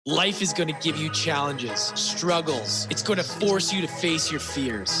Life is going to give you challenges, struggles. It's going to force you to face your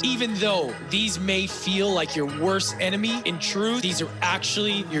fears. Even though these may feel like your worst enemy, in truth, these are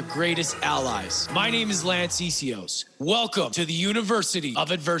actually your greatest allies. My name is Lance Essios. Welcome to the University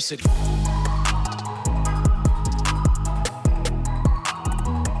of Adversity.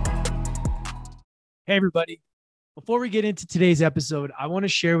 Hey, everybody. Before we get into today's episode, I want to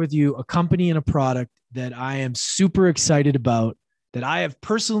share with you a company and a product that I am super excited about, that I have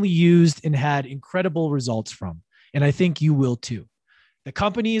personally used and had incredible results from. And I think you will too. The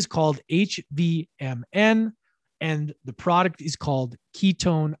company is called HVMN and the product is called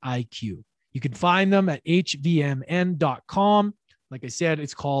Ketone IQ. You can find them at hvmn.com. Like I said,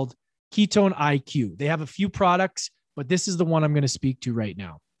 it's called Ketone IQ. They have a few products, but this is the one I'm going to speak to right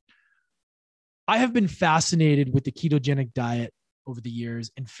now. I have been fascinated with the ketogenic diet over the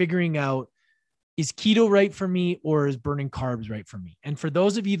years and figuring out, is keto right for me or is burning carbs right for me? And for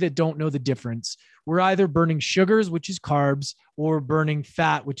those of you that don't know the difference, we're either burning sugars, which is carbs, or burning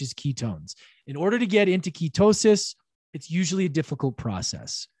fat, which is ketones. In order to get into ketosis, it's usually a difficult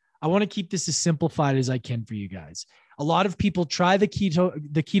process. I want to keep this as simplified as I can for you guys. A lot of people try the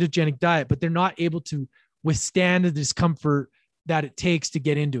ketogenic diet, but they're not able to withstand the discomfort that it takes to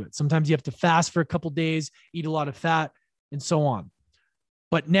get into it. Sometimes you have to fast for a couple of days, eat a lot of fat, and so on.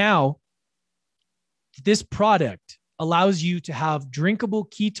 But now, this product allows you to have drinkable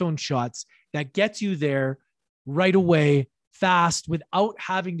ketone shots that gets you there right away, fast, without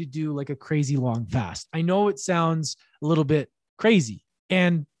having to do like a crazy long fast. I know it sounds a little bit crazy.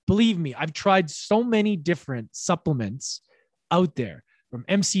 And believe me, I've tried so many different supplements out there, from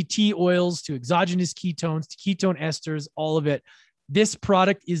MCT oils to exogenous ketones to ketone esters, all of it. This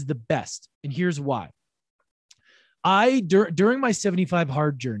product is the best. And here's why. During my 75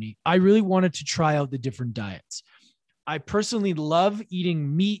 hard journey, I really wanted to try out the different diets. I personally love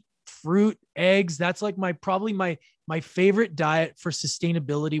eating meat, fruit, eggs. That's like probably my favorite diet for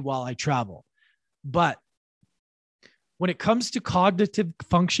sustainability while I travel. But when it comes to cognitive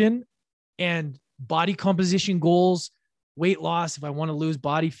function and body composition goals, weight loss, if I want to lose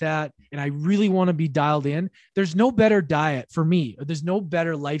body fat and I really want to be dialed in, there's no better diet for me, or there's no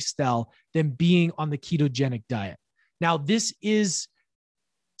better lifestyle than being on the ketogenic diet. Now, this is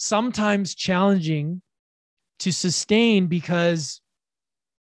sometimes challenging to sustain because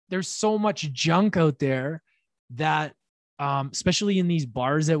there's so much junk out there that, especially in these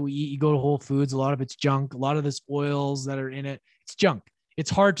bars that we eat, you go to Whole Foods, a lot of it's junk, a lot of this oils that are in it, it's junk.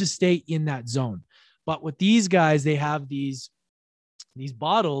 It's hard to stay in that zone. But with these guys, they have these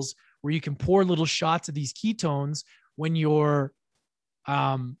bottles where you can pour little shots of these ketones when you're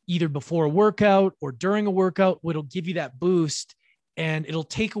either before a workout or during a workout, it'll give you that boost and it'll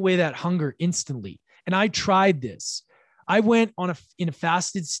take away that hunger instantly. And I tried this. I went in a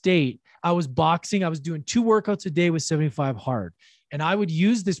fasted state. I was boxing. I was doing 2 workouts a day with 75 hard. And I would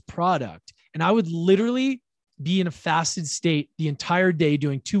use this product and I would literally be in a fasted state the entire day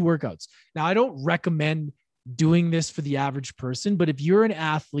doing 2 workouts. Now, I don't recommend doing this for the average person, but if you're an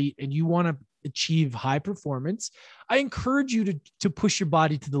athlete and you want to achieve high performance, I encourage you to push your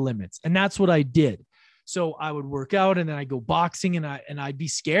body to the limits. And that's what I did. So I would work out and then I go boxing and I'd be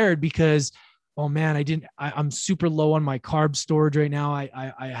scared because, oh man, I'm super low on my carb storage right now.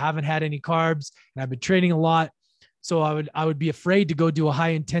 I haven't had any carbs and I've been training a lot. So I would be afraid to go do a high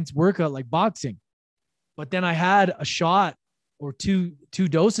intense workout like boxing. But then I had a shot or two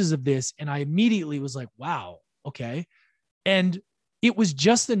doses of this and I immediately was like, wow, okay. And it was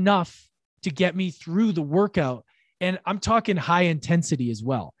just enough to get me through the workout. And I'm talking high intensity as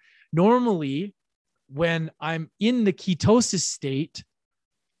well. Normally, when I'm in the ketosis state,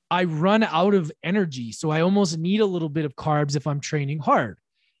 I run out of energy. So I almost need a little bit of carbs if I'm training hard.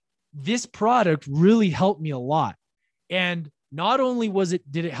 This product really helped me a lot. And not only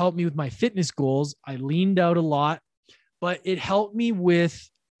did it help me with my fitness goals, I leaned out a lot, but it helped me with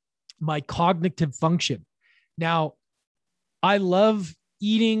my cognitive function. Now, I love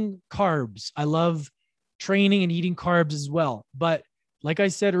eating carbs. I love training and eating carbs as well. But like I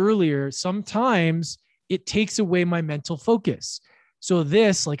said earlier, sometimes it takes away my mental focus. So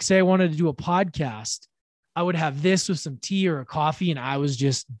this, like say I wanted to do a podcast, I would have this with some tea or a coffee and I was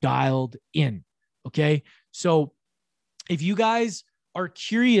just dialed in. Okay. So if you guys are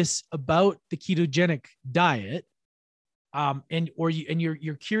curious about the ketogenic diet,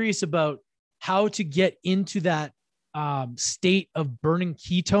 you're curious about how to get into that state of burning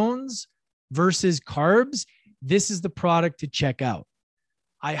ketones versus carbs, this is the product to check out.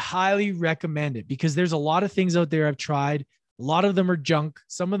 I highly recommend it because there's a lot of things out there I've tried. A lot of them are junk.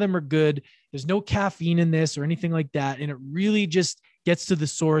 Some of them are good. There's no caffeine in this or anything like that. And it really just gets to the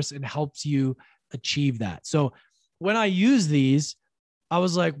source and helps you achieve that. So when I use these, I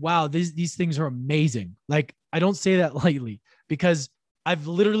was like, wow, these things are amazing. Like, I don't say that lightly because I've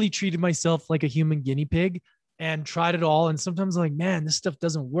literally treated myself like a human guinea pig and tried it all. And sometimes I'm like, man, this stuff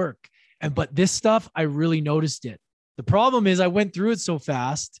doesn't work. But this stuff, I really noticed it. The problem is I went through it so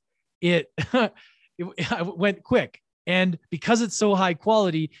fast, it went quick. And because it's so high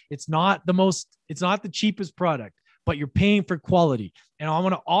quality, it's not the cheapest product, but you're paying for quality. And I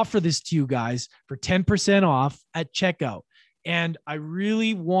want to offer this to you guys for 10% off at checkout. And I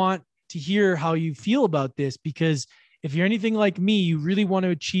really want to hear how you feel about this, because if you're anything like me, you really want to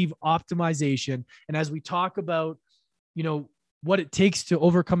achieve optimization. And as we talk about, what it takes to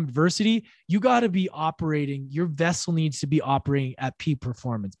overcome adversity, you got to be operating, your vessel needs to be operating at peak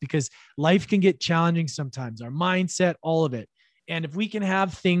performance, because life can get challenging sometimes, our mindset, all of it. And if we can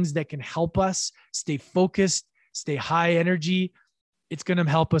have things that can help us stay focused, stay high energy, it's going to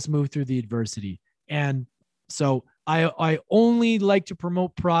help us move through the adversity. And so I only like to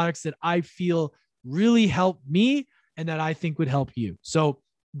promote products that I feel really help me and that I think would help you. So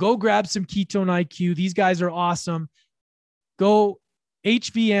go grab some Ketone IQ. These guys are awesome. Go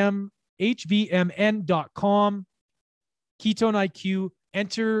hvmn.com, Ketone IQ,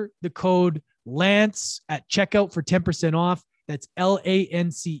 enter the code Lance at checkout for 10% off. That's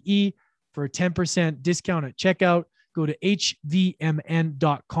LANCE for a 10% discount at checkout. Go to hvmn.com,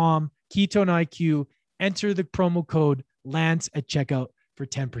 Ketone IQ, enter the promo code Lance at checkout for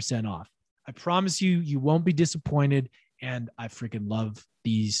 10% off. I promise you won't be disappointed. And I freaking love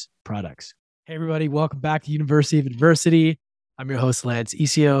these products. Hey, everybody. Welcome back to University of Adversity. I'm your host, Lance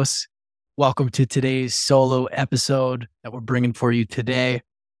Isios. Welcome to today's solo episode that we're bringing for you today. A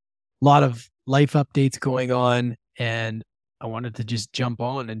lot of life updates going on, and I wanted to just jump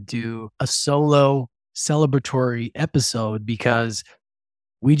on and do a solo celebratory episode because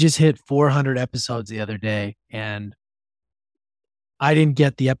we just hit 400 episodes the other day, and I didn't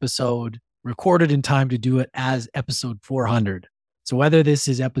get the episode recorded in time to do it as episode 400. So whether this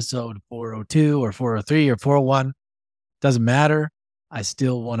is episode 402 or 403 or 401, doesn't matter. I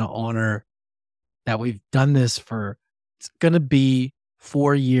still want to honor that we've done this for, it's going to be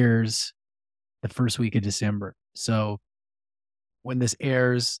 4 years the first week of December. So when this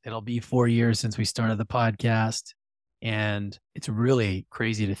airs, it'll be 4 years since we started the podcast. And it's really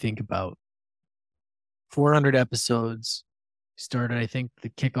crazy to think about. 400 episodes started, I think the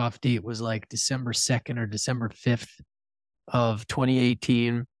kickoff date was like December 2nd or December 5th of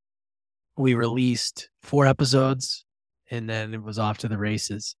 2018. We released 4 episodes and then it was off to the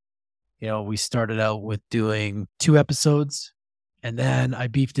races. We started out with doing 2 episodes and then I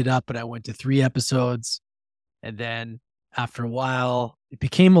beefed it up and I went to 3 episodes. And then after a while, it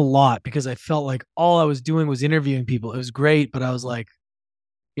became a lot because I felt like all I was doing was interviewing people. It was great, but I was like,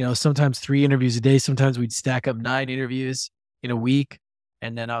 sometimes 3 interviews a day. Sometimes we'd stack up 9 interviews in a week.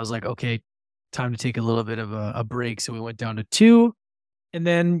 And then I was like, okay, time to take a little bit of a break. So we went down to 2. And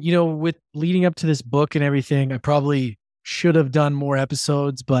then, with leading up to this book and everything, I probably should have done more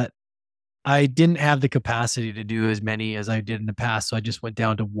episodes, but I didn't have the capacity to do as many as I did in the past. So I just went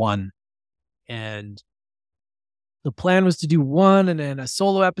down to 1. And the plan was to do 1 and then a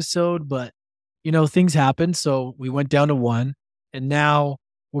solo episode, but, things happened. So we went down to 1 and now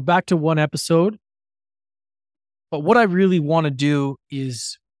we're back to 1 episode. But what I really want to do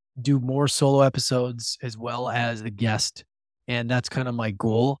is do more solo episodes as well as the guest. And that's kind of my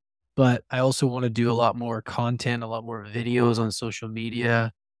goal. But I also want to do a lot more content, a lot more videos on social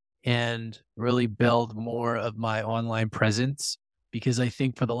media, and really build more of my online presence. Because I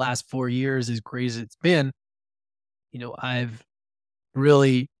think for the last 4 years, as great as it's been, I've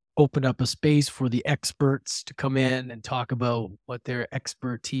really opened up a space for the experts to come in and talk about what their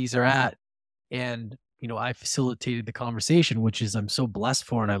expertise are at. And, I facilitated the conversation, which is I'm so blessed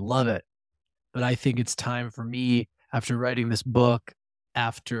for, and I love it. But I think it's time for me, after writing this book,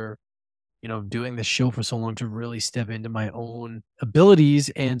 after, doing this show for so long, to really step into my own abilities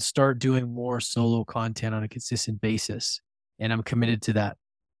and start doing more solo content on a consistent basis. And I'm committed to that.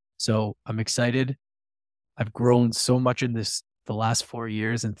 So I'm excited. I've grown so much in the last 4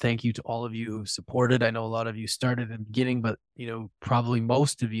 years, and thank you to all of you who supported. I know a lot of you started in the beginning, but probably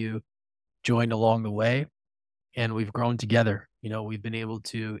most of you joined along the way, and we've grown together. We've been able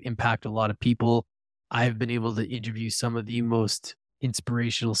to impact a lot of people. I've been able to interview some of the most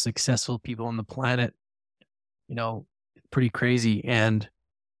inspirational, successful people on the planet. Pretty crazy. And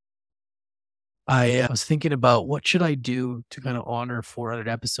I was thinking about what should I do to kind of honor 400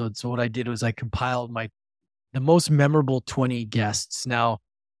 episodes. So what I did was I compiled the most memorable 20 guests. Now,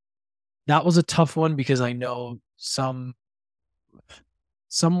 that was a tough one because I know some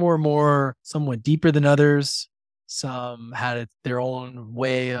Some were more, some went deeper than others. Some had their own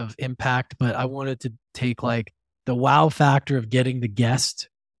way of impact, but I wanted to take like the wow factor of getting the guest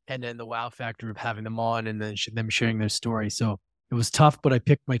and then the wow factor of having them on and then them sharing their story. So it was tough, but I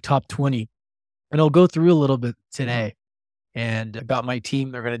picked my top 20 and I'll go through a little bit today. And I got my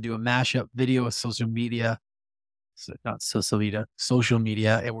team. They're going to do a mashup video with social media. So not social media, social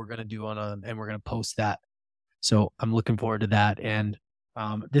media. And we're going to do and we're going to post that. So I'm looking forward to that. And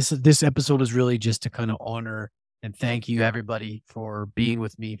this episode is really just to kind of honor and thank you everybody for being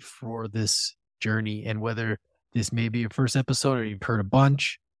with me for this journey. And whether this may be your first episode or you've heard a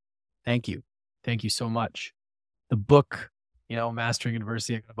bunch, thank you. Thank you so much. The book, Mastering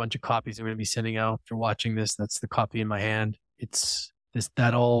Adversity, I got a bunch of copies I'm going to be sending out. If you're watching this, that's the copy in my hand.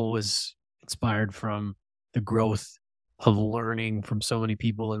 That all was inspired from the growth of learning from so many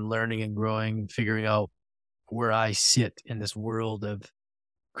people and learning and growing and figuring out where I sit in this world of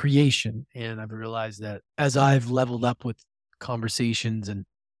creation. And I've realized that as I've leveled up with conversations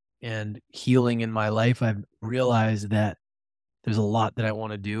and healing in my life, I've realized that there's a lot that I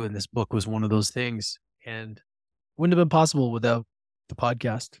want to do. And this book was one of those things. And wouldn't have been possible without the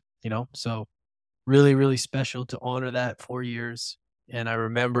podcast, So really, really special to honor that 4 years. And I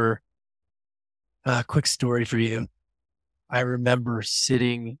remember a quick story for you. I remember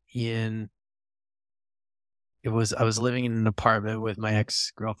sitting I was living in an apartment with my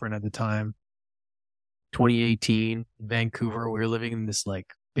ex-girlfriend at the time, 2018 in Vancouver. We were living in this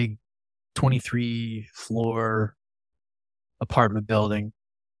like big 23 floor apartment building.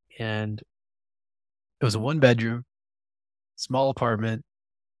 And it was a 1-bedroom, small apartment.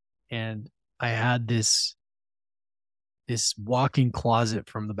 And I had this walk-in closet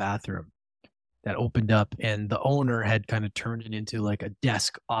from the bathroom that opened up, and the owner had kind of turned it into like a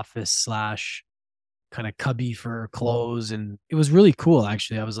desk office / kind of cubby for clothes. And it was really cool.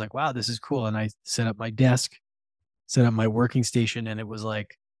 Actually, I was like, wow, this is cool. And I set up my desk, set up my working station, and it was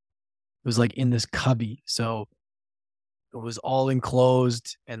like in this cubby. So it was all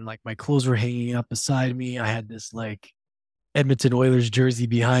enclosed and like my clothes were hanging up beside me. I had this like Edmonton Oilers jersey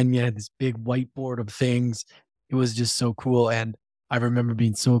behind me. I had this big whiteboard of things. It was just so cool. And I remember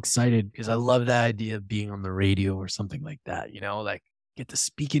being so excited because I love that idea of being on the radio or something like that, like get to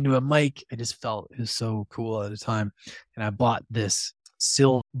speak into a mic. I just felt it was so cool at the time. And I bought this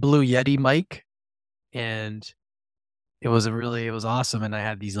Blue Yeti mic and it was awesome. And I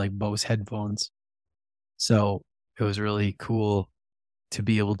had these like Bose headphones. So it was really cool to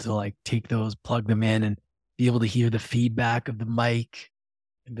be able to like take those, plug them in and be able to hear the feedback of the mic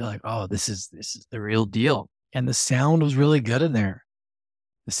and be like, oh, this is the real deal. And the sound was really good in there.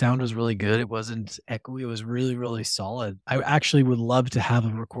 The sound was really good. It wasn't echoey. It was really, really solid. I actually would love to have a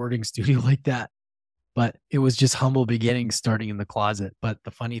recording studio like that, but it was just humble beginnings starting in the closet. But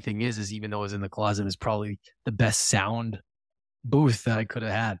the funny thing is even though it was in the closet, it was probably the best sound booth that I could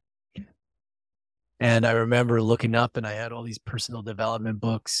have had. And I remember looking up and I had all these personal development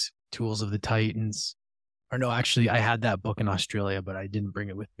books, Tools of the Titans. Or no, actually, I had that book in Australia, but I didn't bring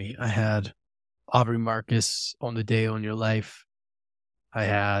it with me. I had Aubrey Marcus, Own the Day, Own Your Life. I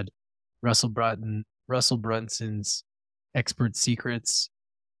had Russell Brunson's Expert Secrets.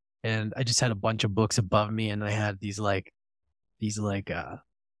 And I just had a bunch of books above me. And I had these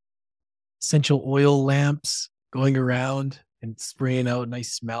essential oil lamps going around and spraying out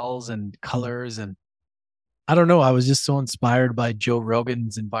nice smells and colors. And I don't know. I was just so inspired by Joe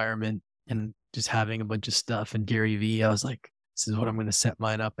Rogan's environment and just having a bunch of stuff and Gary Vee. I was like, this is what I'm going to set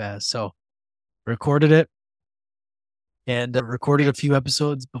mine up as. So recorded it and recorded a few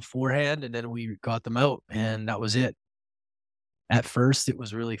episodes beforehand. And then we got them out and that was it. At first, it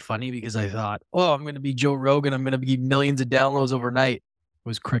was really funny because I thought, oh, I'm going to be Joe Rogan. I'm going to be millions of downloads overnight. It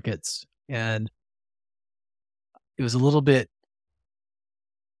was crickets. And it was a little bit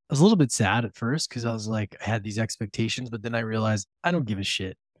sad at first because I was like, I had these expectations, but then I realized I don't give a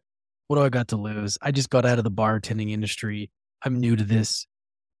shit. What do I got to lose? I just got out of the bartending industry. I'm new to this.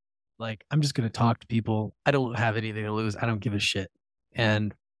 Like, I'm just going to talk to people. I don't have anything to lose. I don't give a shit.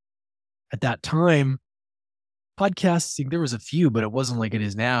 And at that time, podcasting, there was a few, but it wasn't like it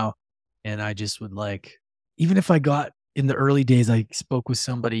is now. And I just would like, even if I got in the early days, I spoke with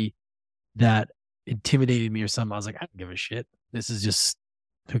somebody that intimidated me or something. I was like, I don't give a shit. This is just,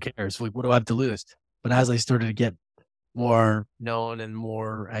 who cares? Like, what do I have to lose? But as I started to get more known and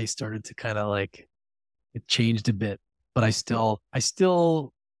more, I started to kind of like, it changed a bit, but I still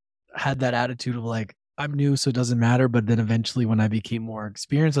had that attitude of like, I'm new, so it doesn't matter. But then eventually when I became more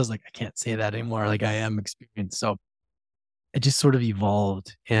experienced, I was like, I can't say that anymore. Like I am experienced. So it just sort of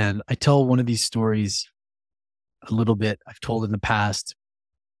evolved. And I tell one of these stories a little bit I've told in the past.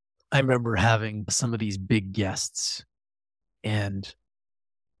 I remember having some of these big guests, and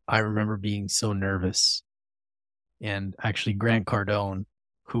I remember being so nervous. And actually, Grant Cardone,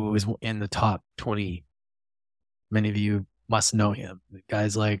 who is in the top 20, many of you must know him. The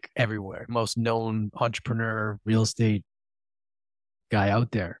guy's like everywhere, most known entrepreneur, real estate guy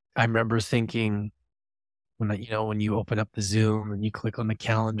out there. I remember thinking when you open up the Zoom and you click on the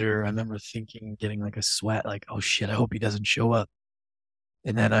calendar, I remember thinking, getting like a sweat, like, oh shit, I hope he doesn't show up.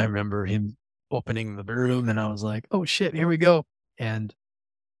 And then I remember him opening the room and I was like, oh shit, here we go. And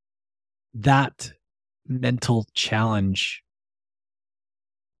that mental challenge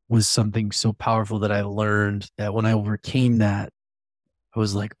was something so powerful that I learned that when I overcame that, I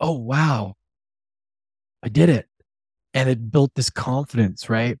was like, oh, wow, I did it. And it built this confidence,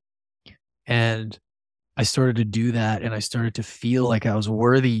 right? And I started to do that and I started to feel like I was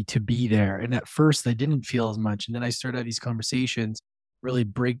worthy to be there. And at first I didn't feel as much. And then I started to have these conversations, really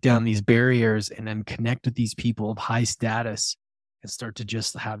break down these barriers and then connect with these people of high status and start to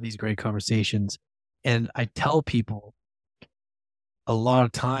just have these great conversations. And I tell people a lot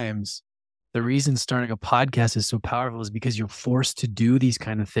of times, the reason starting a podcast is so powerful is because you're forced to do these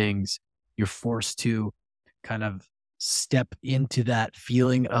kind of things. You're forced to kind of step into that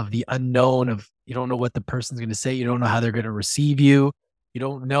feeling of the unknown of you don't know what the person's going to say. You don't know how they're going to receive you. You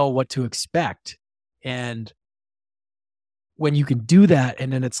don't know what to expect. And when you can do that,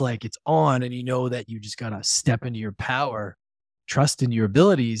 and then it's like it's on and you know that you just got to step into your power, trust in your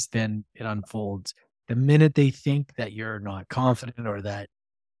abilities, then it unfolds. The minute they think that you're not confident or that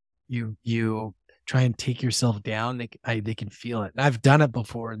you try and take yourself down, they can feel it. And I've done it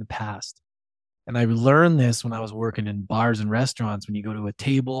before in the past. And I learned this when I was working in bars and restaurants. When you go to a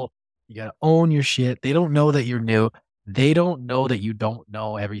table, you got to own your shit. They don't know that you're new. They don't know that you don't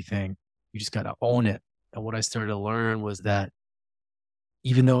know everything. You just got to own it. And what I started to learn was that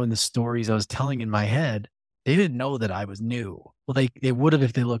even though in the stories I was telling in my head, they didn't know that I was new. Well, they would have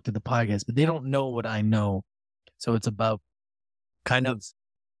if they looked at the podcast, but they don't know what I know. So it's about kind of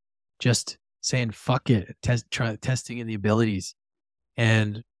just saying, fuck it, testing in the abilities.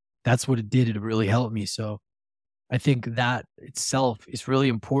 And that's what it did. It really helped me. So I think that itself is really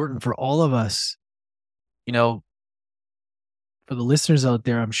important for all of us. You know, for the listeners out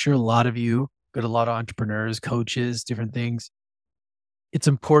there, I'm sure a lot of you got a lot of entrepreneurs, coaches, different things. It's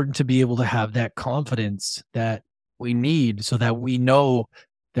important to be able to have that confidence that we need so that we know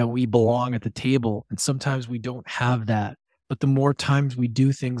that we belong at the table. And sometimes we don't have that. But the more times we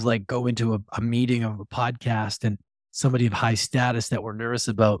do things like go into a meeting of a podcast and somebody of high status that we're nervous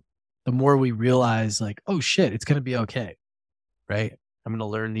about, the more we realize like, oh shit, it's going to be okay. Right. I'm going to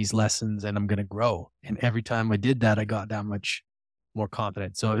learn these lessons and I'm going to grow. And every time I did that, I got that much more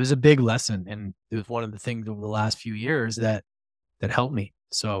confident. So it was a big lesson. And it was one of the things over the last few years that helped me.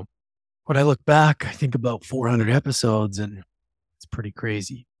 So when I look back, I think about 400 episodes and it's pretty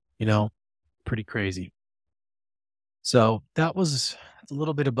crazy, pretty crazy. So that was a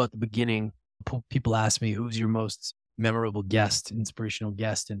little bit about the beginning. People ask me, who's your most memorable guest, inspirational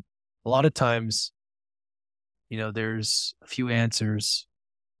guest? And a lot of times, there's a few answers,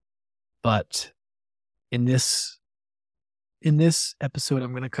 but in this episode,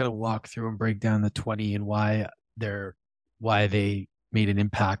 I'm going to kind of walk through and break down the 20 and why they made an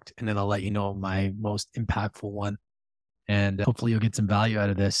impact. And then I'll let you know my most impactful one. And hopefully you'll get some value out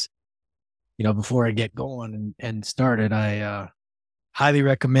of this. Before I get going and started, I highly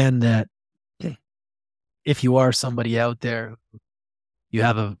recommend that if you are somebody out there, you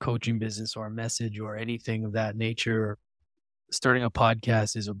have a coaching business or a message or anything of that nature, starting a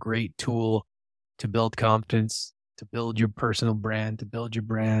podcast is a great tool to build confidence, to build your personal brand, to build your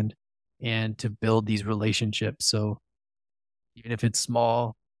brand, and to build these relationships. So even if it's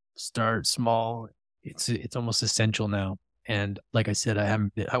small, start small. It's almost essential now. And like I said,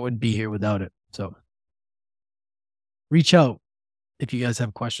 I wouldn't be here without it. So reach out if you guys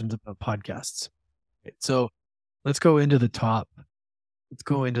have questions about podcasts. So let's go into the top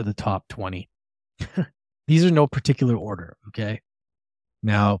 20. These are no particular order. Okay.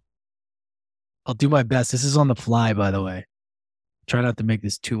 Now I'll do my best. This is on the fly, by the way. Try not to make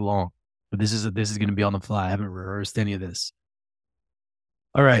this too long, but this is going to be on the fly. I haven't rehearsed any of this.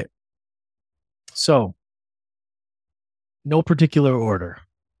 All right. So no particular order.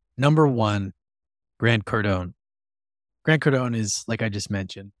 Number 1, Grant Cardone. Grant Cardone is, like I just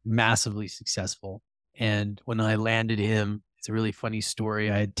mentioned, massively successful. And when I landed him, it's a really funny story.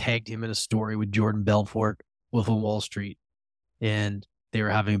 I had tagged him in a story with Jordan Belfort, Wolf of Wall Street. And they were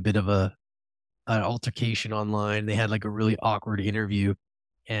having a bit of an altercation online. They had like a really awkward interview.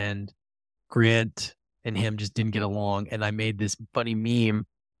 And Grant and him just didn't get along. And I made this funny meme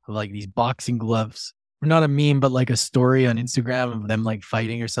of like these boxing gloves. Not a meme, but like a story on Instagram of them like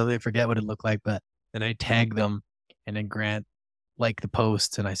fighting or something. I forget what it looked like, but then I tagged them, and then Grant liked the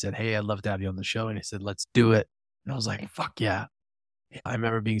post, and I said, "Hey, I'd love to have you on the show." And he said, "Let's do it." And I was like, "Fuck yeah." I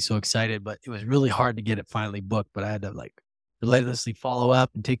remember being so excited, but it was really hard to get it finally booked. But I had to like relentlessly follow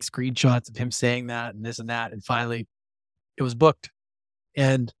up and take screenshots of him saying that and this and that. And finally it was booked.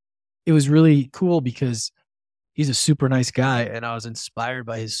 And it was really cool because he's a super nice guy. And I was inspired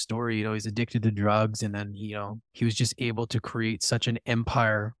by his story. You know, he's addicted to drugs. And then, you know, he was just able to create such an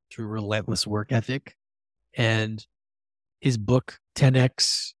empire through relentless work ethic. And his book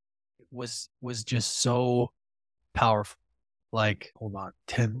 10X was just so powerful. Like, hold on,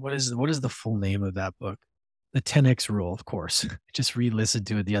 10. What is the full name of that book? The 10X Rule, of course. I just re-listened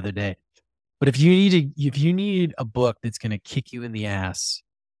to it the other day. But if you need a book that's going to kick you in the ass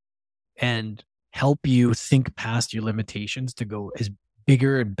and help you think past your limitations to go as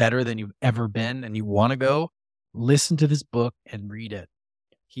bigger and better than you've ever been, and you want to go, listen to this book and read it.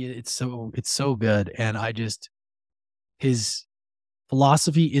 It's so good, and his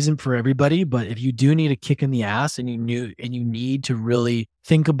philosophy isn't for everybody, but if you do need a kick in the ass and you need to really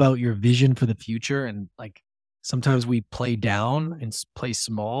think about your vision for the future, and like sometimes we play down and play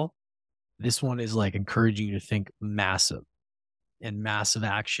small, this one is like encouraging you to think massive, and massive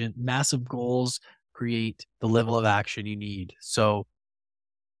action, massive goals create the level of action you need. So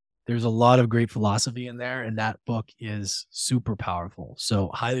there's a lot of great philosophy in there, and that book is super powerful. So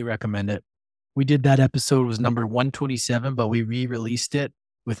highly recommend it. We did that episode, was number 127, but we re-released it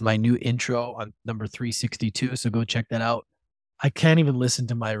with my new intro on number 362. So go check that out. I can't even listen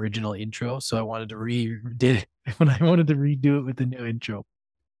to my original intro, so I wanted to redo it with the new intro.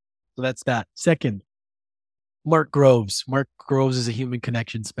 So that's that. Second, Mark Groves. Mark Groves is a human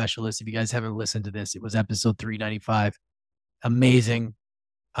connection specialist. If you guys haven't listened to this, it was episode 395. Amazing.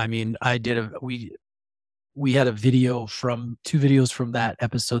 I mean, we had two videos from that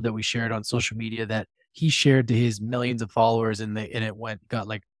episode that we shared on social media that he shared to his millions of followers, and it got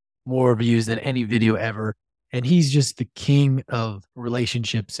like more views than any video ever. And he's just the king of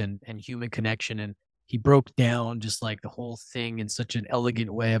relationships and human connection. And he broke down just like the whole thing in such an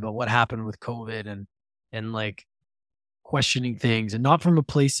elegant way about what happened with COVID and like questioning things, and not from a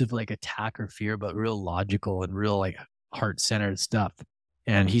place of like attack or fear, but real logical and real like heart-centered stuff.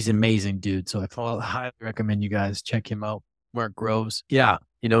 And he's an amazing dude. So I highly recommend you guys check him out. Mark Groves. Yeah.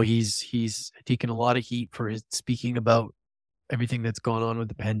 You know, he's taken a lot of heat for his speaking about everything that's going on with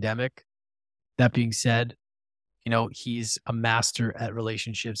the pandemic. That being said, you know, he's a master at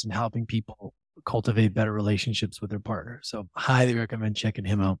relationships and helping people cultivate better relationships with their partner. So highly recommend checking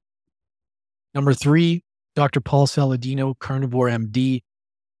him out. Number 3, Dr. Paul Saladino, Carnivore MD.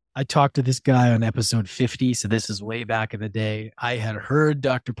 I talked to this guy on episode 50. So this is way back in the day. I had heard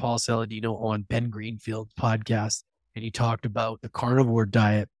Dr. Paul Saladino on Ben Greenfield's podcast, and he talked about the carnivore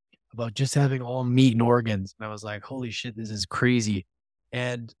diet, about just having all meat and organs. And I was like, holy shit, this is crazy.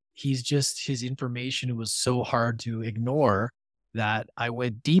 And his information was so hard to ignore that I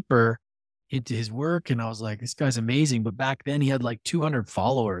went deeper into his work, and I was like, this guy's amazing. But back then he had like 200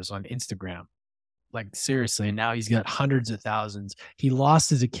 followers on Instagram. Like seriously, and now he's got hundreds of thousands. He lost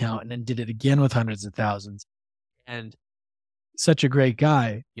his account and then did it again with hundreds of thousands. And such a great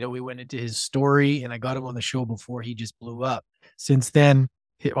guy. You know, we went into his story, and I got him on the show before he just blew up. Since then,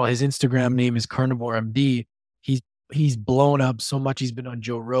 his Instagram name is Carnivore MD. He's blown up so much. He's been on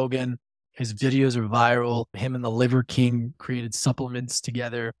Joe Rogan. His videos are viral. Him and the Liver King created supplements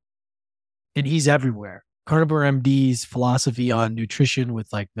together, and he's everywhere. Carnivore MD's philosophy on nutrition with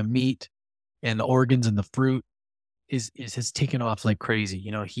like the meat and the organs and the fruit has taken off like crazy.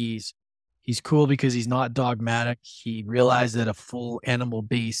 You know, he's cool because he's not dogmatic. He realized that a full animal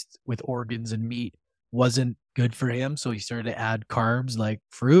based with organs and meat wasn't good for him. So he started to add carbs like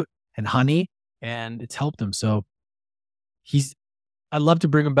fruit and honey, and it's helped him. So I'd love to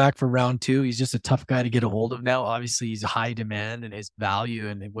bring him back for round 2. He's just a tough guy to get a hold of now. Obviously he's high demand, and his value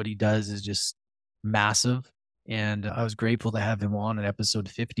and what he does is just massive. And I was grateful to have him on at episode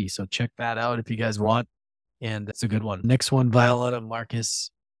 50. So check that out if you guys want. And that's a good one. Next one, Violana Marcus,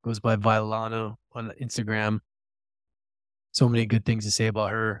 goes by Violano on Instagram. So many good things to say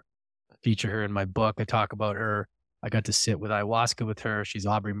about her. I feature her in my book. I talk about her. I got to sit with ayahuasca with her. She's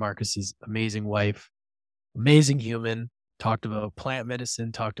Aubrey Marcus's amazing wife, amazing human. Talked about plant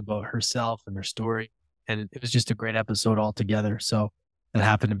medicine, talked about herself and her story. And it was just a great episode altogether. So that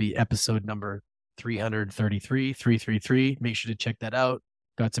happened to be episode number 333. Make sure to check that out.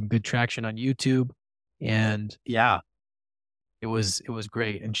 Got some good traction on YouTube, and yeah, it was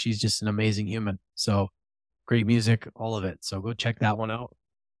great. And she's just an amazing human. So great music, all of it. So go check that one out.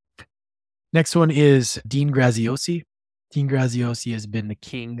 Next one is Dean Graziosi. Dean Graziosi has been the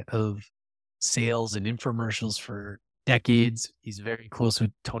king of sales and infomercials for decades. He's very close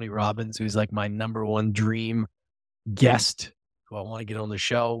with Tony Robbins, who's like my number one dream guest who I want to get on the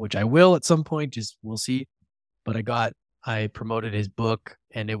show, which I will at some point, just we'll see. But I promoted his book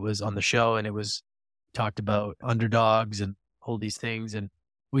and it was on the show and it was talked about underdogs and all these things. And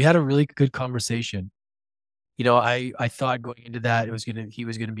we had a really good conversation. You know, I thought going into that, he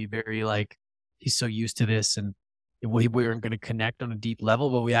was going to be very like, he's so used to this and we weren't going to connect on a deep level,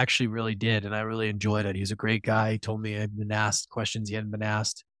 but we actually really did. And I really enjoyed it. He was a great guy. He told me I'd been asked questions he hadn't been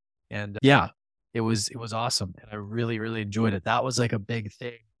asked. And yeah, it was awesome. And I really, really enjoyed it. That was like a big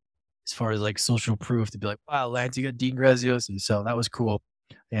thing as far as like social proof to be like, wow, Lance, you got Dean Graziosi. So that was cool.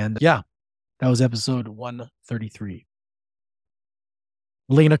 And yeah, that was episode 133.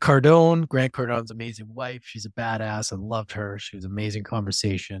 Lena Cardone, Grant Cardone's amazing wife. She's a badass. I loved her. She was an amazing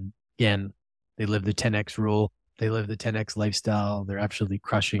conversation. Again, they live the 10X rule. They live the 10X lifestyle. They're absolutely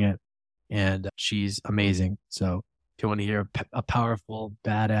crushing it. And she's amazing. So if you want to hear a powerful,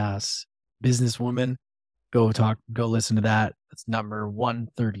 badass businesswoman, go listen to that. That's number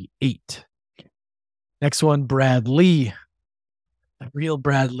 138. Next one, Brad Lee. A real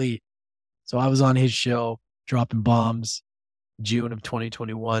Brad Lee. So I was on his show, Dropping Bombs, June of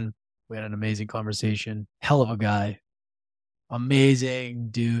 2021. We had an amazing conversation. Hell of a guy. Amazing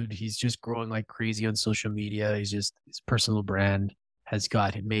dude. He's just growing like crazy on social media. His personal brand has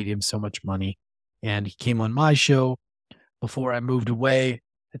made him so much money. And he came on my show before I moved away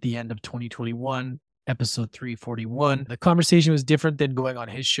at the end of 2021, episode 341. The conversation was different than going on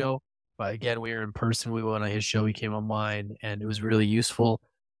his show. But again, we were in person. We went on his show. He came on mine and it was really useful.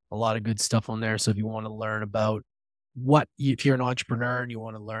 A lot of good stuff on there. So if you want to learn about if you're an entrepreneur and you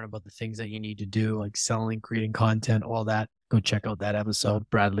want to learn about the things that you need to do, like selling, creating content, all that, go check out that episode.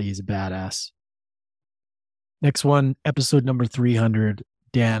 Bradley is a badass. Next one, episode number 300,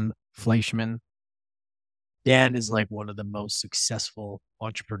 Dan Fleischman. Dan is like one of the most successful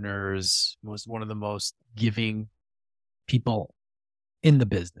entrepreneurs, was one of the most giving people in the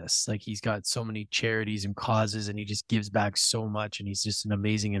business. Like he's got so many charities and causes and he just gives back so much and he's just an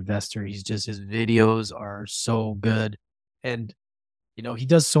amazing investor. His videos are so good. And, you know, he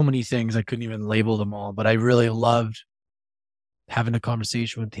does so many things. I couldn't even label them all, but I really loved having a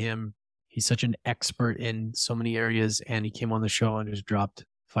conversation with him. He's such an expert in so many areas and he came on the show and just dropped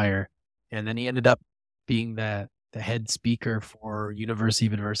fire. And then he ended up being the head speaker for University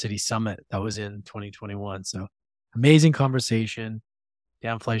of Adversity Summit. That was in 2021. So amazing conversation.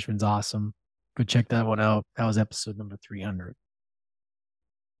 Dan Fleischman's awesome. Go check that one out. That was episode number 300.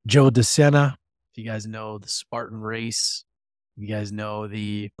 Joe DeSena. If you guys know the Spartan race, you guys know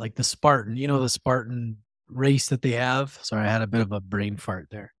the Spartan, the Spartan race that they have. Sorry, I had a bit of a brain fart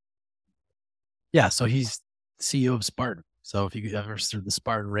there. Yeah, so he's CEO of Spartan. So if you ever heard the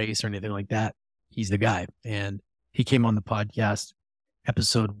Spartan race or anything like that, he's the guy. And he came on the podcast,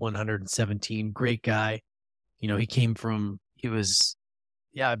 episode 117. Great guy.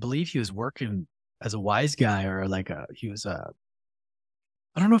 I believe he was working as a wise guy or I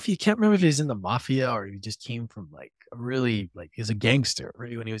don't know if you can't remember if he was in the mafia or he just came from he was a gangster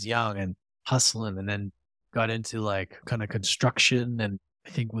right when he was young and hustling and then got into kind of construction and I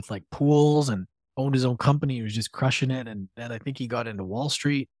think with pools and owned his own company. He was just crushing it. And then I think he got into Wall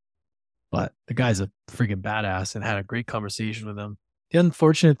Street, but the guy's a freaking badass and had a great conversation with him. The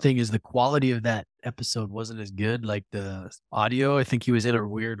unfortunate thing is the quality of that episode wasn't as good. Like the audio, I think he was in a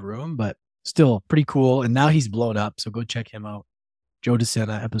weird room, but still pretty cool. And now he's blown up. So go check him out. Joe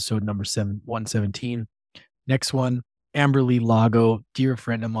DeSena, episode number 117. Next one, Amberly Lago, dear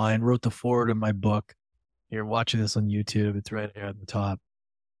friend of mine, wrote the foreword of my book. You're watching this on YouTube. It's right there at the top.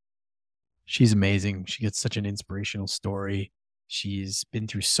 She's amazing. She gets such an inspirational story. She's been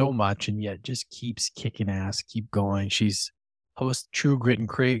through so much and yet just keeps kicking ass, keep going. She's host True Grit and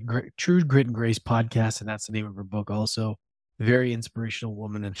Grace podcast, and that's the name of her book also. Very inspirational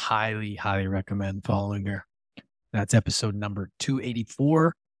woman and highly, highly recommend following her. That's episode number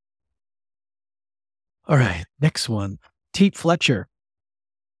 284. All right, next one. Tate Fletcher.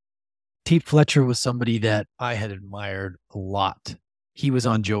 Tate Fletcher was somebody that I had admired a lot. He was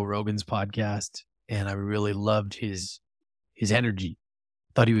on Joe Rogan's podcast, and I really loved his energy.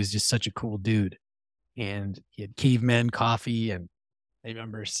 Thought he was just such a cool dude. And he had Caveman Coffee, and I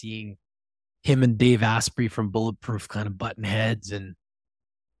remember seeing him and Dave Asprey from Bulletproof kind of button heads, and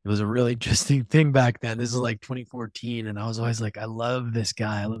it was a really interesting thing back then. This is 2014, and I was always I love this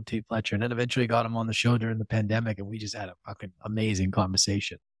guy. I love Tate Fletcher. And then eventually got him on the show during the pandemic, and we just had a fucking amazing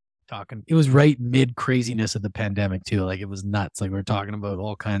conversation. Talking, it was right mid craziness of the pandemic too. It was nuts. We were talking about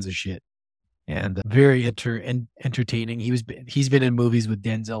all kinds of shit. and very entertaining. He's been in movies with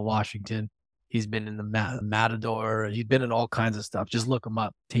Denzel Washington. He's been in the Matador. He's been in all kinds of stuff. Just look him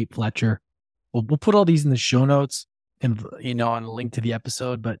up, Tate Fletcher. We'll put all these in the show notes and, on a link to the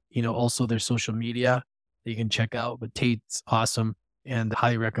episode, but, also their social media that you can check out. But Tate's awesome and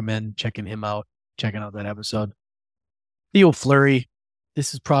highly recommend checking him out, checking out that episode. Theo Fleury.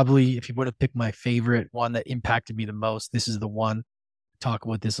 This is probably, if you were to pick my favorite one that impacted me the most, this is the one. I talk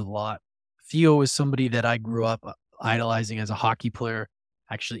about this a lot. Theo is somebody that I grew up idolizing as a hockey player,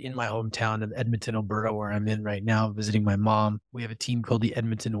 actually in my hometown of Edmonton, Alberta, where I'm in right now, visiting my mom. We have a team called the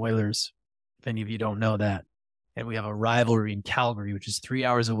Edmonton Oilers, if any of you don't know that. And we have a rivalry in Calgary, which is 3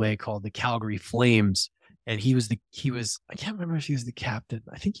 hours away, called the Calgary Flames. And he was, I can't remember if he was the captain.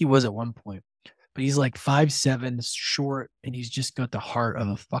 I think he was at one point. But he's like 5'7", short, and he's just got the heart of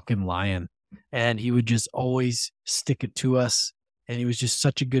a fucking lion. And he would just always stick it to us. And he was just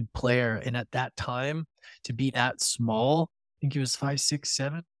such a good player. And at that time, to be that small, I think he was 5'6",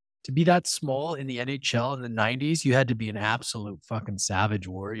 5'7". To be that small in the NHL in the 90s, you had to be an absolute fucking savage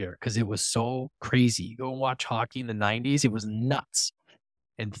warrior because it was so crazy. You go and watch hockey in the 90s, it was nuts.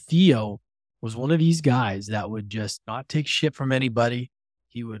 And Theo was one of these guys that would just not take shit from anybody.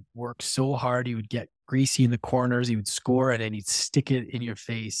 He would work so hard. He would get greasy in the corners. He would score, and then he'd stick it in your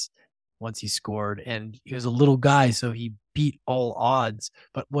face once he scored. And he was a little guy, so he beat all odds.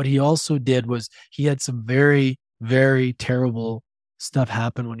 But what he also did was he had some very, very terrible stuff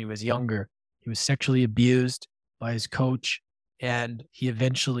happen when he was younger. He was sexually abused by his coach, and he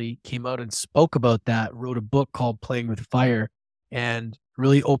eventually came out and spoke about that, wrote a book called Playing with Fire, and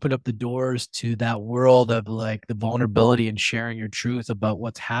really opened up the doors to that world of like the vulnerability and sharing your truth about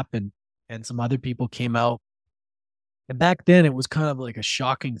what's happened. And some other people came out. And back then it was kind of like a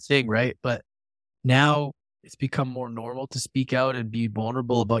shocking thing, right? But now it's become more normal to speak out and be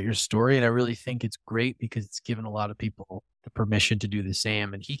vulnerable about your story. And I really think it's great because it's given a lot of people the permission to do the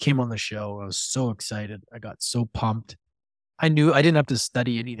same. And he came on the show. I was so excited. I got so pumped. I didn't have to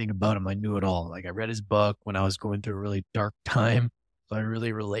study anything about him. I knew it all. Like I read his book when I was going through a really dark time. So I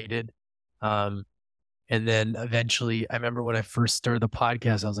really related. And then eventually, I remember when I first started the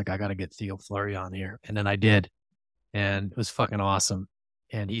podcast, I was like, I got to get Theo Fleury on here. And then I did. And it was fucking awesome.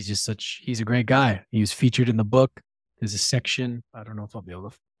 And he's a great guy. He was featured in the book. There's a section, I don't know if I'll be able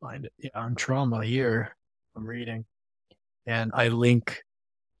to find it, on trauma here. I'm reading. And I link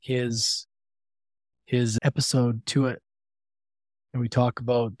his episode to it. And we talk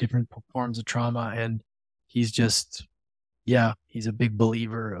about different forms of trauma. And he's just, he's a big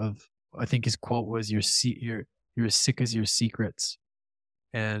believer of, I think his quote was, you're as sick as your secrets.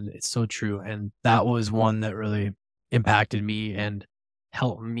 And it's so true. And that was one that really impacted me and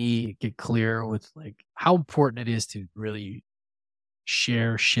helped me get clear with like how important it is to really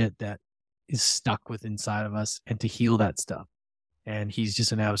share shit that is stuck with inside of us and to heal that stuff. And he's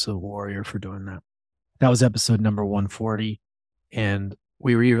just an absolute warrior for doing that. That was episode number 140. And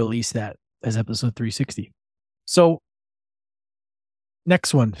we re-released that as episode 360. So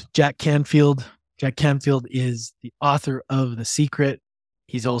next one, Jack Canfield. Jack Canfield is the author of The Secret.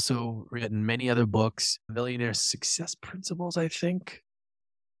 He's also written many other books, Millionaire Success Principles, I think.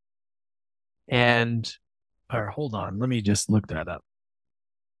 Hold on, let me just look that up.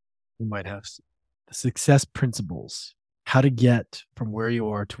 We might have The Success Principles, how to get from where you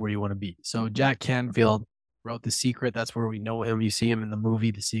are to where you want to be. So Jack Canfield wrote The Secret. That's where we know him. You see him in the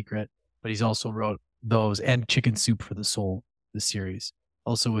movie The Secret, but he's also wrote those and Chicken Soup for the Soul, the series.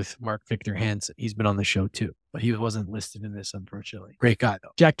 Also with Mark Victor Hansen. He's been on the show too, but he wasn't listed in this, unfortunately. Great guy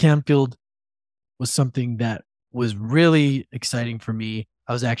though. Jack Canfield was something that was really exciting for me.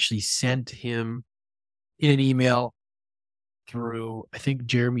 I was actually sent him in an email through, I think,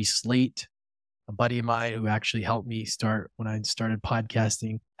 Jeremy Slate, a buddy of mine who actually helped me start when I started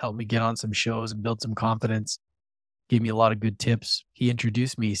podcasting, helped me get on some shows and build some confidence, gave me a lot of good tips. He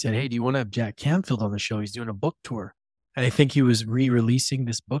introduced me. He said, hey, do you want to have Jack Canfield on the show? He's doing a book tour. And I think he was re-releasing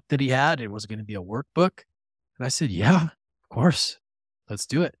this book that he had. It was going to be a workbook. And I said, yeah, of course. Let's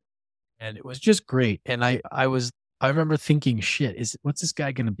do it. And it was just great. And I remember thinking, shit, what's this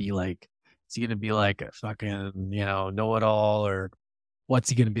guy going to be like? Is he going to be like a fucking, know-it-all, or what's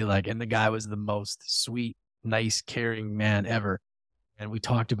he going to be like? And the guy was the most sweet, nice, caring man ever. And we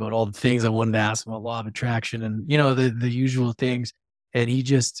talked about all the things I wanted to ask him about law of attraction and, the usual things. And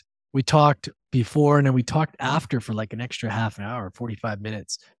we talked before and then we talked after for like an extra half an hour, 45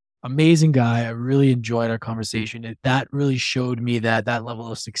 minutes. Amazing guy. I really enjoyed our conversation. That really showed me that level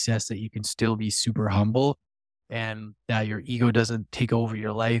of success, that you can still be super humble and that your ego doesn't take over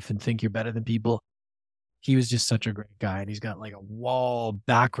your life and think you're better than people. he was just such a great guy. And he's got like a wall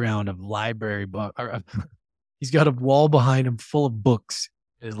background of library book. He's got a wall behind him full of books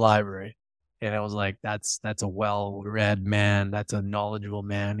in his library. And I was like, that's a well-read man. That's a knowledgeable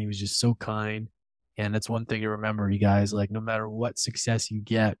man. He was just so kind. And that's one thing to remember, you guys, like no matter what success you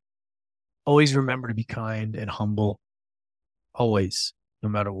get, always remember to be kind and humble. Always, no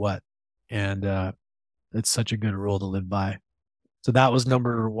matter what. And it's such a good rule to live by. So that was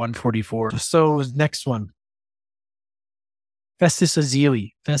number 144. So next one, Festus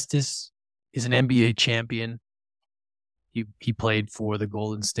Ezeli. Festus is an NBA champion. He played for the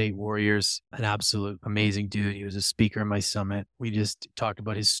Golden State Warriors, an absolute amazing dude. He was a speaker in my summit. We just talked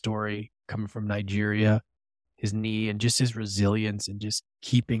about his story coming from Nigeria, his knee, and just his resilience and just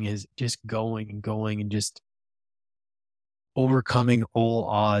keeping just going and going and just overcoming all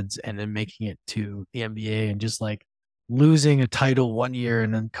odds and then making it to the NBA and just like losing a title one year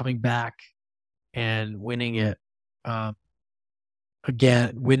and then coming back and winning it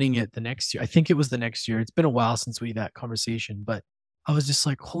again, winning it the next year. I think it was the next year. It's been a while since we had that conversation, but I was just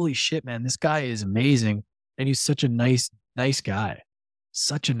like, holy shit, man, this guy is amazing. And he's such a nice guy.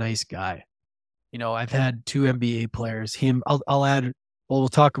 Such a nice guy. You know, I've had 2 NBA players, him, I'll add, well, we'll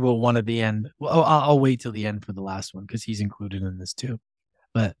talk about one at the end. Well, I'll wait till the end for the last one because he's included in this too.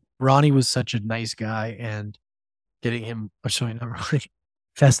 But Ronnie was such a nice guy, and getting him, not Ronnie,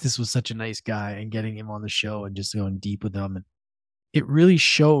 Festus was such a nice guy, and getting him on the show and just going deep with them. And it really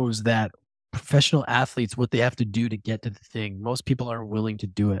shows that professional athletes, what they have to do to get to the thing. Most people aren't willing to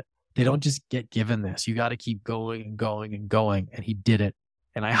do it. They don't just get given this. You got to keep going and going and going. And he did it.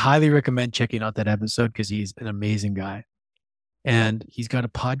 And I highly recommend checking out that episode because he's an amazing guy. And he's got a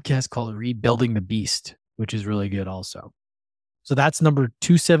podcast called Rebuilding the Beast, which is really good also. So that's number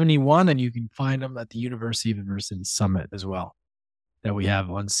 271. And you can find them at the University of Adversity Summit as well, that we have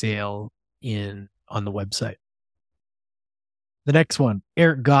on sale on the website. The next one,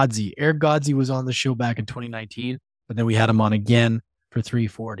 Eric Godsey. Eric Godsey was on the show back in 2019, but then we had him on again for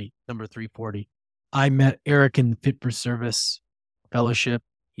number 340. I met Eric in the Fit for Service Fellowship.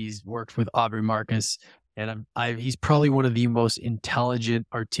 He's worked with Aubrey Marcus, and he's probably one of the most intelligent,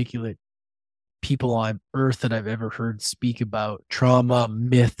 articulate people on earth that I've ever heard speak about trauma,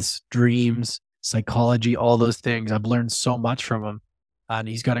 myths, dreams, psychology, all those things. I've learned so much from him. And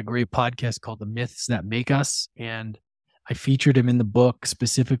he's got a great podcast called The Myths That Make Us. And I featured him in the book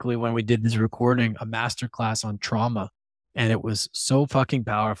specifically when we did this recording, a masterclass on trauma. And it was so fucking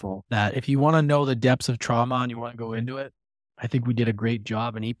powerful that if you want to know the depths of trauma and you want to go into it, I think we did a great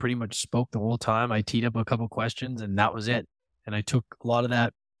job. And he pretty much spoke the whole time. I teed up a couple questions and that was it. And I took a lot of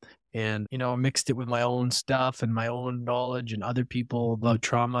that and, mixed it with my own stuff and my own knowledge and other people about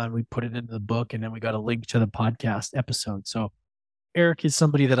trauma. And we put it into the book, and then we got a link to the podcast episode. So Eric is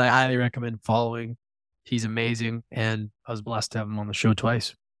somebody that I highly recommend following. He's amazing. And I was blessed to have him on the show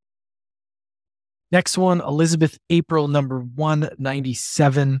twice. Next one, Elizabeth April, number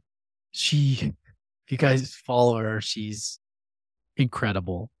 197. If you guys follow her, she's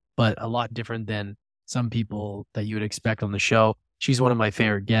incredible, but a lot different than some people that you would expect on the show. She's one of my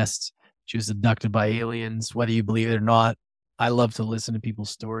favorite guests. She was abducted by aliens, whether you believe it or not. I love to listen to people's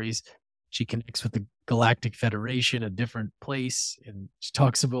stories. She connects with the Galactic Federation, a different place, and she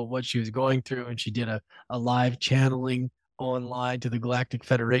talks about what she was going through. And she did a live channeling online to the Galactic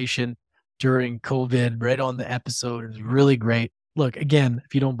Federation during COVID, right on the episode. It was really great. Look, again,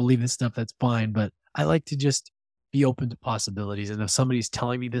 if you don't believe this stuff, that's fine. But I like to just be open to possibilities. And if somebody's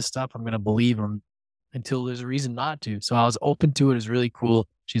telling me this stuff, I'm going to believe them until there's a reason not to. So I was open to it. It's really cool.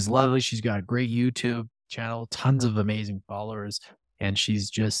 She's lovely. She's got a great YouTube channel, tons of amazing followers, and she's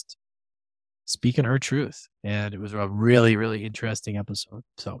just speaking her truth. And it was a really, really interesting episode.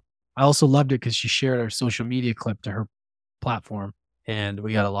 So I also loved it because she shared our social media clip to her platform, and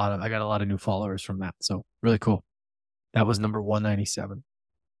I got a lot of new followers from that. So really cool. That was number 197.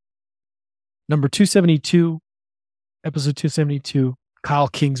 Number 272, episode 272, Kyle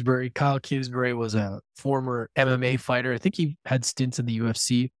Kingsbury. Kyle Kingsbury was a former MMA fighter. I think he had stints in the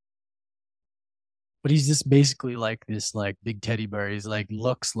UFC. But he's just basically like this like big teddy bear. He's like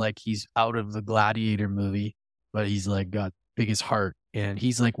looks like he's out of the Gladiator movie, but he's like got biggest heart. And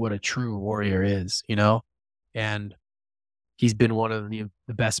he's like what a true warrior is, And he's been one of the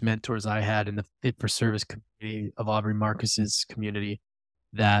best mentors I had in the Fit for Service community of Aubrey Marcus's community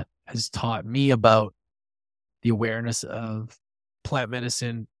that has taught me about the awareness of plant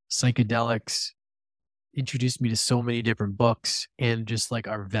medicine, psychedelics, introduced me to so many different books and just like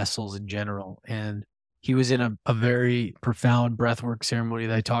our vessels in general. And he was in a very profound breathwork ceremony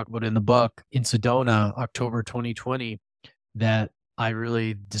that I talk about in the book in Sedona, October 2020, that I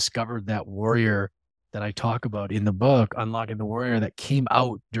really discovered that warrior that I talk about in the book, Unlocking the Warrior, that came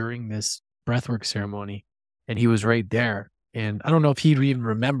out during this breathwork ceremony. And he was right there. And I don't know if he'd even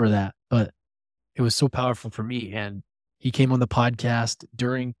remember that, but it was so powerful for me. And he came on the podcast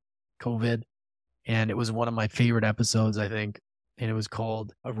during COVID, and it was one of my favorite episodes, I think. And it was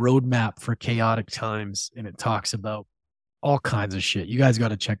called A Roadmap for Chaotic Times. And it talks about all kinds of shit. You guys got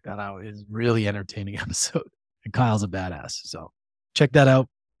to check that out. It's a really entertaining episode. And Kyle's a badass. So check that out.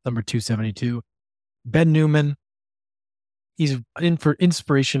 Number 272. Ben Newman. He's an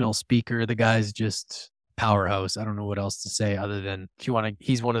inspirational speaker. The guy's just powerhouse. I don't know what else to say other than if you want to,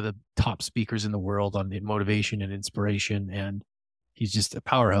 he's one of the top speakers in the world on motivation and inspiration. And he's just a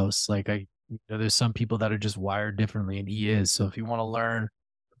powerhouse. Like there's some people that are just wired differently, and he is. So if you want to learn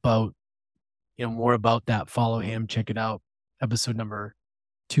about, more about that, follow him, check it out. Episode number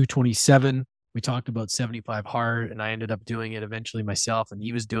 227. We talked about 75 hard, and I ended up doing it eventually myself, and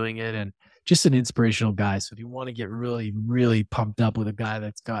he was doing it, and just an inspirational guy. So if you want to get really, really pumped up with a guy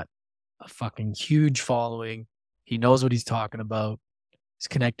that's got a fucking huge following, he knows what he's talking about, he's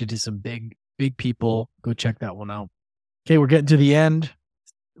connected to some big, big people, go check that one out. Okay, we're getting to the end.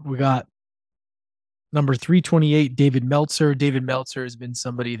 We got number 328, David Meltzer. David Meltzer has been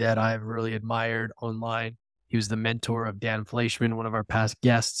somebody that I've really admired online. He was the mentor of Dan Fleischman, one of our past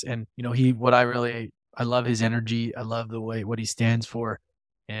guests. And, I love his energy. I love what he stands for.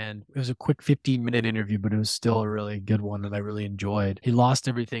 And it was a quick 15-minute interview, but it was still a really good one that I really enjoyed. He lost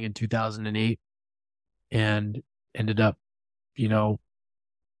everything in 2008 and ended up,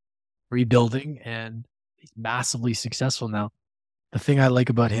 rebuilding, and he's massively successful now. The thing I like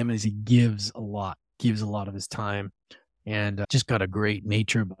about him is he gives a lot of his time, and just got a great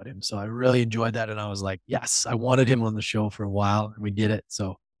nature about him. So I really enjoyed that. And I was like, yes, I wanted him on the show for a while, and we did it.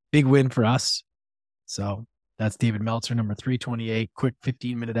 So big win for us. So that's David Meltzer, number 328, quick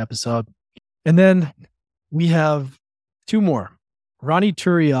 15-minute episode. And then we have two more. Ronnie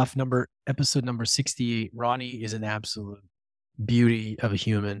Turioff, episode number 68. Ronnie is an absolute beauty of a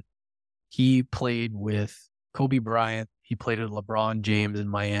human. He played with Kobe Bryant. He played with LeBron James in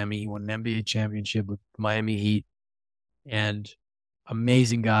Miami. He won an NBA championship with Miami Heat. And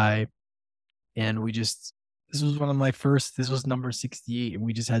amazing guy. And this was number 68. And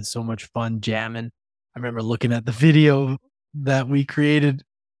we just had so much fun jamming. I remember looking at the video that we created,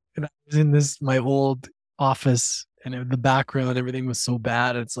 and I was in my old office, and the background, everything was so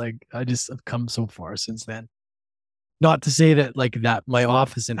bad. It's like, I've come so far since then. Not to say that my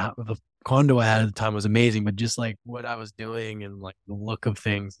office and the condo I had at the time was amazing, but just like what I was doing and like the look of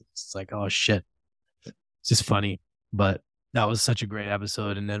things, it's like, oh shit. It's just funny. But that was such a great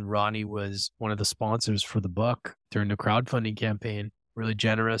episode. And then Ronnie was one of the sponsors for the book during the crowdfunding campaign, really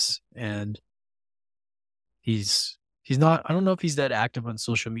generous. And he's not, I don't know if he's that active on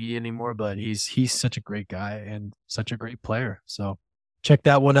social media anymore, but he's such a great guy and such a great player. So check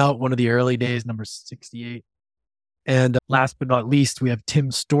that one out. One of the early days, number 68. And last but not least, we have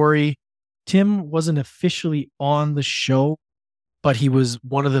Tim Story. Tim wasn't officially on the show, but he was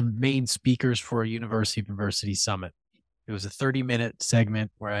one of the main speakers for a University of Adversity Summit. It was a 30-minute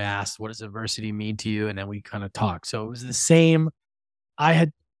segment where I asked, what does adversity mean to you? And then we kind of talked. So it was the same. I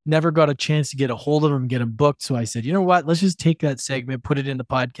had never got a chance to get a hold of him, get him booked. So I said, you know what? Let's just take that segment, put it in the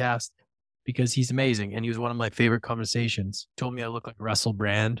podcast, because he's amazing. And he was one of my favorite conversations. Told me I look like Russell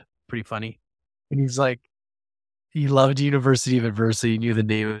Brand. Pretty funny. And he's like, he loved University of Adversity. He knew the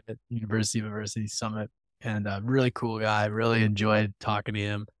name of it, University of Adversity Summit. And a really cool guy. Really enjoyed talking to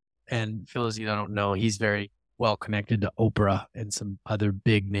him. And for those of you that don't know, he's very well connected to Oprah and some other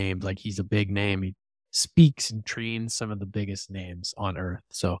big names. Like, he's a big name. He speaks and trains some of the biggest names on earth.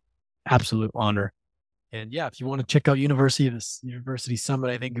 So absolute honor. And yeah, if you want to check out University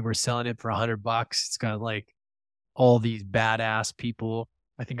Summit, I think we're selling it for $100. It's got like all these badass people.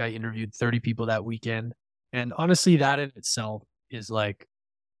 I think I interviewed 30 people that weekend. And honestly, that in itself is like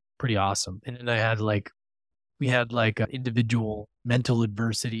pretty awesome. And then we had individual mental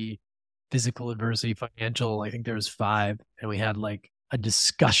adversity, physical adversity, financial. I think there was 5, and we had like a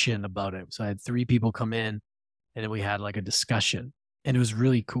discussion about it. So I had 3 people come in, and then we had like a discussion, and it was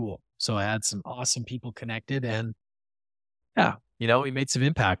really cool. So I had some awesome people connected, and yeah, we made some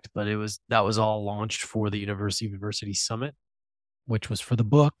impact. But that was all launched for the University of Adversity Summit, which was for the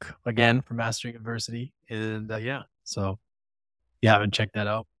book, again, for Mastering Adversity. And yeah, so if you haven't checked that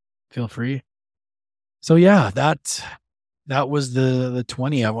out, feel free. So yeah, that was the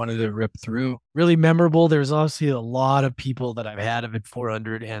 20 I wanted to rip through. Really memorable. There's obviously a lot of people that I've had of it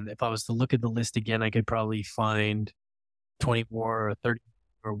 400. And if I was to look at the list again, I could probably find 20 more or 30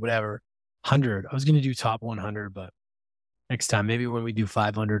 or whatever, 100. I was going to do top 100, but next time. Maybe when we do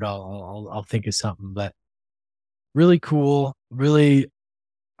 500, I'll think of something. But really cool. Really,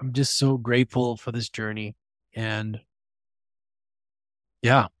 I'm just so grateful for this journey. And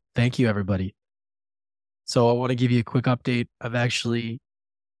yeah, thank you, everybody. So I want to give you a quick update. I've actually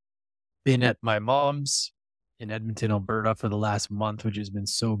been at my mom's in Edmonton, Alberta for the last month, which has been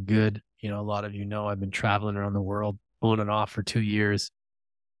so good. You know, a lot of you know I've been traveling around the world, on and off for 2 years,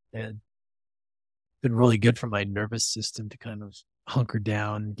 and been really good for my nervous system to kind of hunker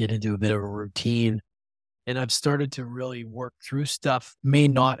down, get into a bit of a routine. And I've started to really work through stuff I may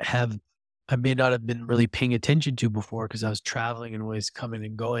not have been really paying attention to before because I was traveling and always coming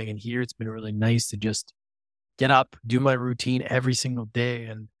and going. And here it's been really nice to just get up, do my routine every single day,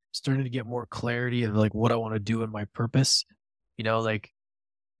 and starting to get more clarity of like what I want to do and my purpose. You know, like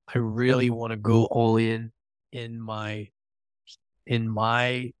I really want to go all in my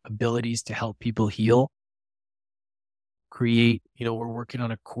abilities to help people heal, create, you know, we're working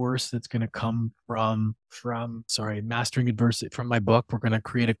on a course that's going to come from Mastering Adversity from my book. We're going to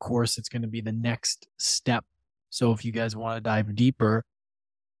create a course that's going to be the next step. So if you guys want to dive deeper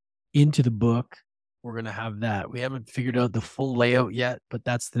into the book, we're going to have that. We haven't figured out the full layout yet, but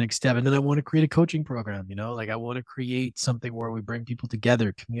that's the next step. And then I want to create a coaching program, you know, like I want to create something where we bring people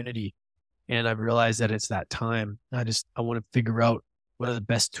together, community. And I've realized that it's that time. I want to figure out what are the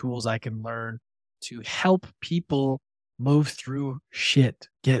best tools I can learn to help people move through shit,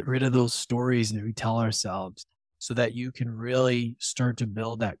 get rid of those stories that we tell ourselves so that you can really start to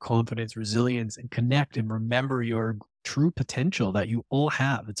build that confidence, resilience, and connect and remember your true potential that you all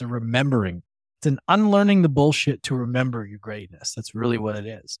have. It's a remembering. It's an unlearning the bullshit to remember your greatness. That's really what it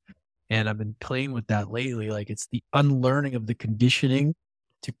is. And I've been playing with that lately. Like it's the unlearning of the conditioning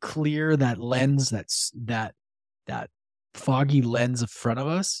to clear that lens, that foggy lens in front of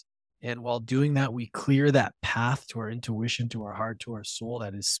us. And while doing that, we clear that path to our intuition, to our heart, to our soul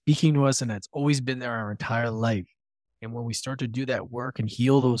that is speaking to us and that's always been there our entire life. And when we start to do that work and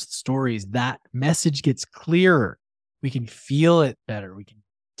heal those stories, that message gets clearer. We can feel it better. We can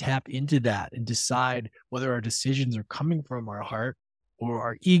tap into that and decide whether our decisions are coming from our heart or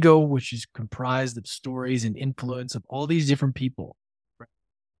our ego, which is comprised of stories and influence of all these different people.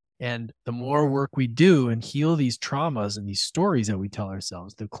 And the more work we do and heal these traumas and these stories that we tell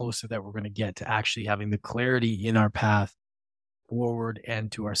ourselves, the closer that we're going to get to actually having the clarity in our path forward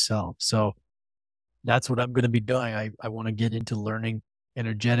and to ourselves. So that's what I'm going to be doing. I want to get into learning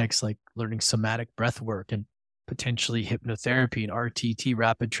energetics, like learning somatic breath work and potentially hypnotherapy and RTT,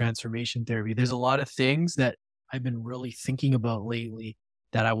 rapid transformation therapy. There's a lot of things that I've been really thinking about lately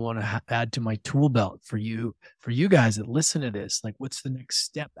that I want to add to my tool belt for you guys that listen to this. Like, what's the next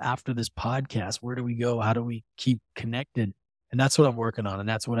step after this podcast? Where do we go? How do we keep connected? And that's what I'm working on. And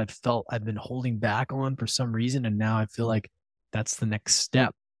that's what I've felt I've been holding back on for some reason. And now I feel like that's the next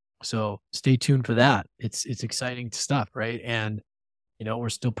step. So stay tuned for that. It's exciting stuff, right? And, you know, we're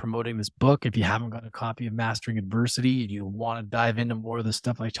still promoting this book. If you haven't got a copy of Mastering Adversity and you want to dive into more of the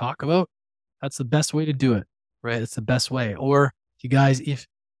stuff I talk about, that's the best way to do it, right? It's the best way. Or you guys, if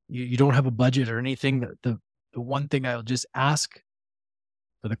you don't have a budget or anything, the one thing I'll just ask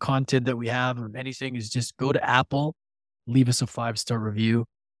for the content that we have or anything is just go to Apple, leave us a 5-star review.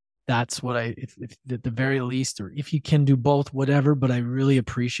 That's what if at the very least, or if you can do both, whatever, but I really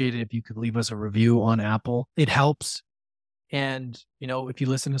appreciate it if you could leave us a review on Apple. It helps. And, you know, if you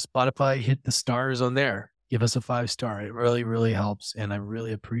listen to Spotify, hit the stars on there, give us a 5-star. It really, really helps. And I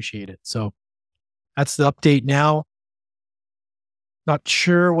really appreciate it. So that's the update now. Not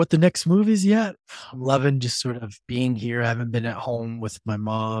sure what the next move is yet. I'm loving just sort of being here. I haven't been at home with my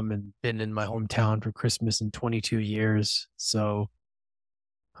mom and been in my hometown for Christmas in 22 years. So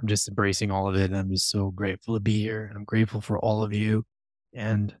I'm just embracing all of it. And I'm just so grateful to be here. And I'm grateful for all of you.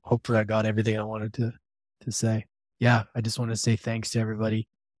 And hopefully I got everything I wanted to say. Yeah, I just want to say thanks to everybody.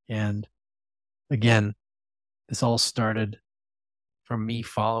 And again, this all started from me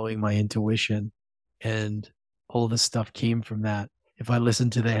following my intuition, and all this stuff came from that. If I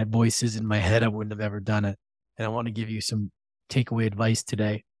listened to the voices in my head, I wouldn't have ever done it. And I want to give you some takeaway advice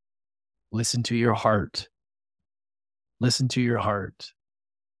today. Listen to your heart. Listen to your heart.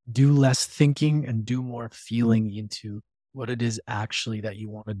 Do less thinking and do more feeling into what it is actually that you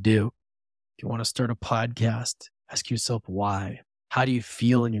want to do. If you want to start a podcast, ask yourself why. How do you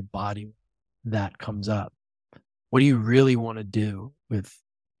feel in your body when that comes up? What do you really want to do with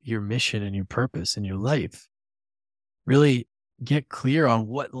your mission and your purpose in your life? Really get clear on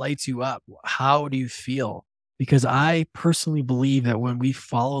what lights you up. How do you feel? Because I personally believe that when we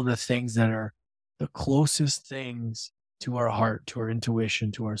follow the things that are the closest things to our heart, to our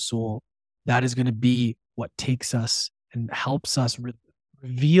intuition, to our soul, that is going to be what takes us and helps us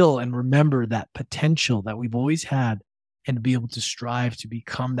reveal and remember that potential that we've always had and to be able to strive to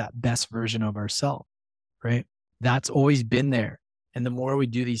become that best version of ourselves, right? That's always been there. And the more we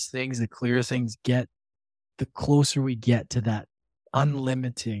do these things, the clearer things get, the closer we get to that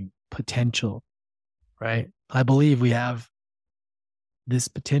unlimiting potential, right? I believe we have this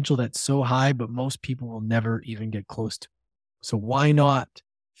potential that's so high, but most people will never even get close to. So why not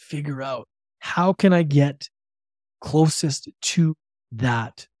figure out how can I get closest to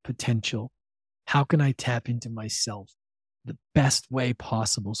that potential? How can I tap into myself the best way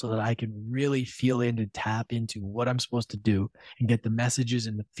possible so that I can really feel in and tap into what I'm supposed to do and get the messages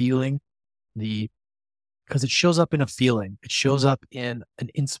and the feeling, because it shows up in a feeling, it shows up in an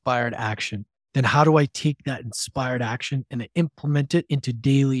inspired action. Then how do I take that inspired action and implement it into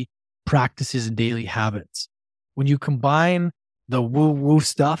daily practices and daily habits? When you combine the woo-woo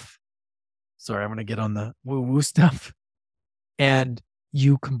stuff, sorry, I'm going to get on the woo-woo stuff, and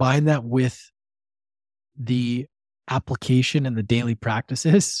you combine that with the application and the daily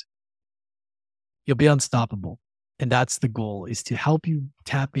practices, you'll be unstoppable. And that's the goal, is to help you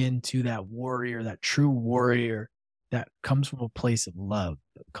tap into that warrior, that true warrior that comes from a place of love,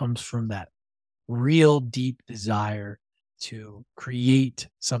 that comes from that real deep desire to create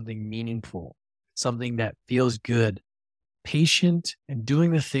something meaningful, something that feels good, patient, and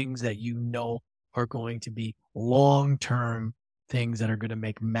doing the things that you know are going to be long-term things that are going to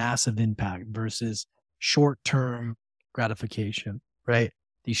make massive impact versus short-term gratification, right?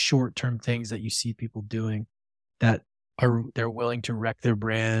 These short-term things that you see people doing that they're willing to wreck their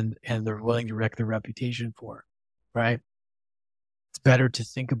brand and they're willing to wreck their reputation for, right? It's better to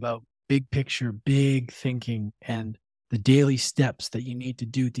think about big picture, big thinking, and the daily steps that you need to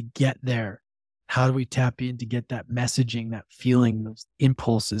do to get there. How do we tap in to get that messaging, that feeling, those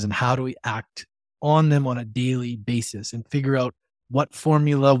impulses, and how do we act on them on a daily basis and figure out what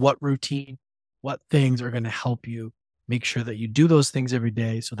formula, what routine, what things are going to help you make sure that you do those things every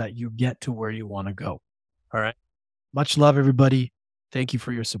day so that you get to where you want to go. All right. Much love, everybody. Thank you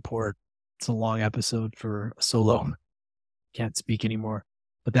for your support. It's a long episode for a solo. Can't speak anymore,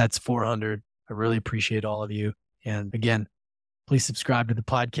 but that's 400. I really appreciate all of you. And again, please subscribe to the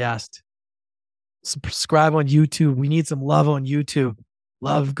podcast. Subscribe on YouTube. We need some love on YouTube.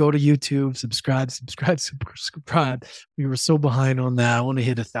 Love, go to YouTube, subscribe. We were so behind on that. I want to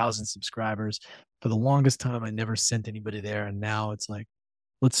hit 1,000 subscribers. For the longest time, I never sent anybody there. And now it's like,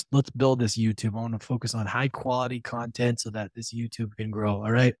 let's build this YouTube. I want to focus on high quality content so that this YouTube can grow.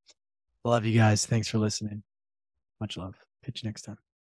 All right. Love you guys. Thanks for listening. Much love. Pitch next time.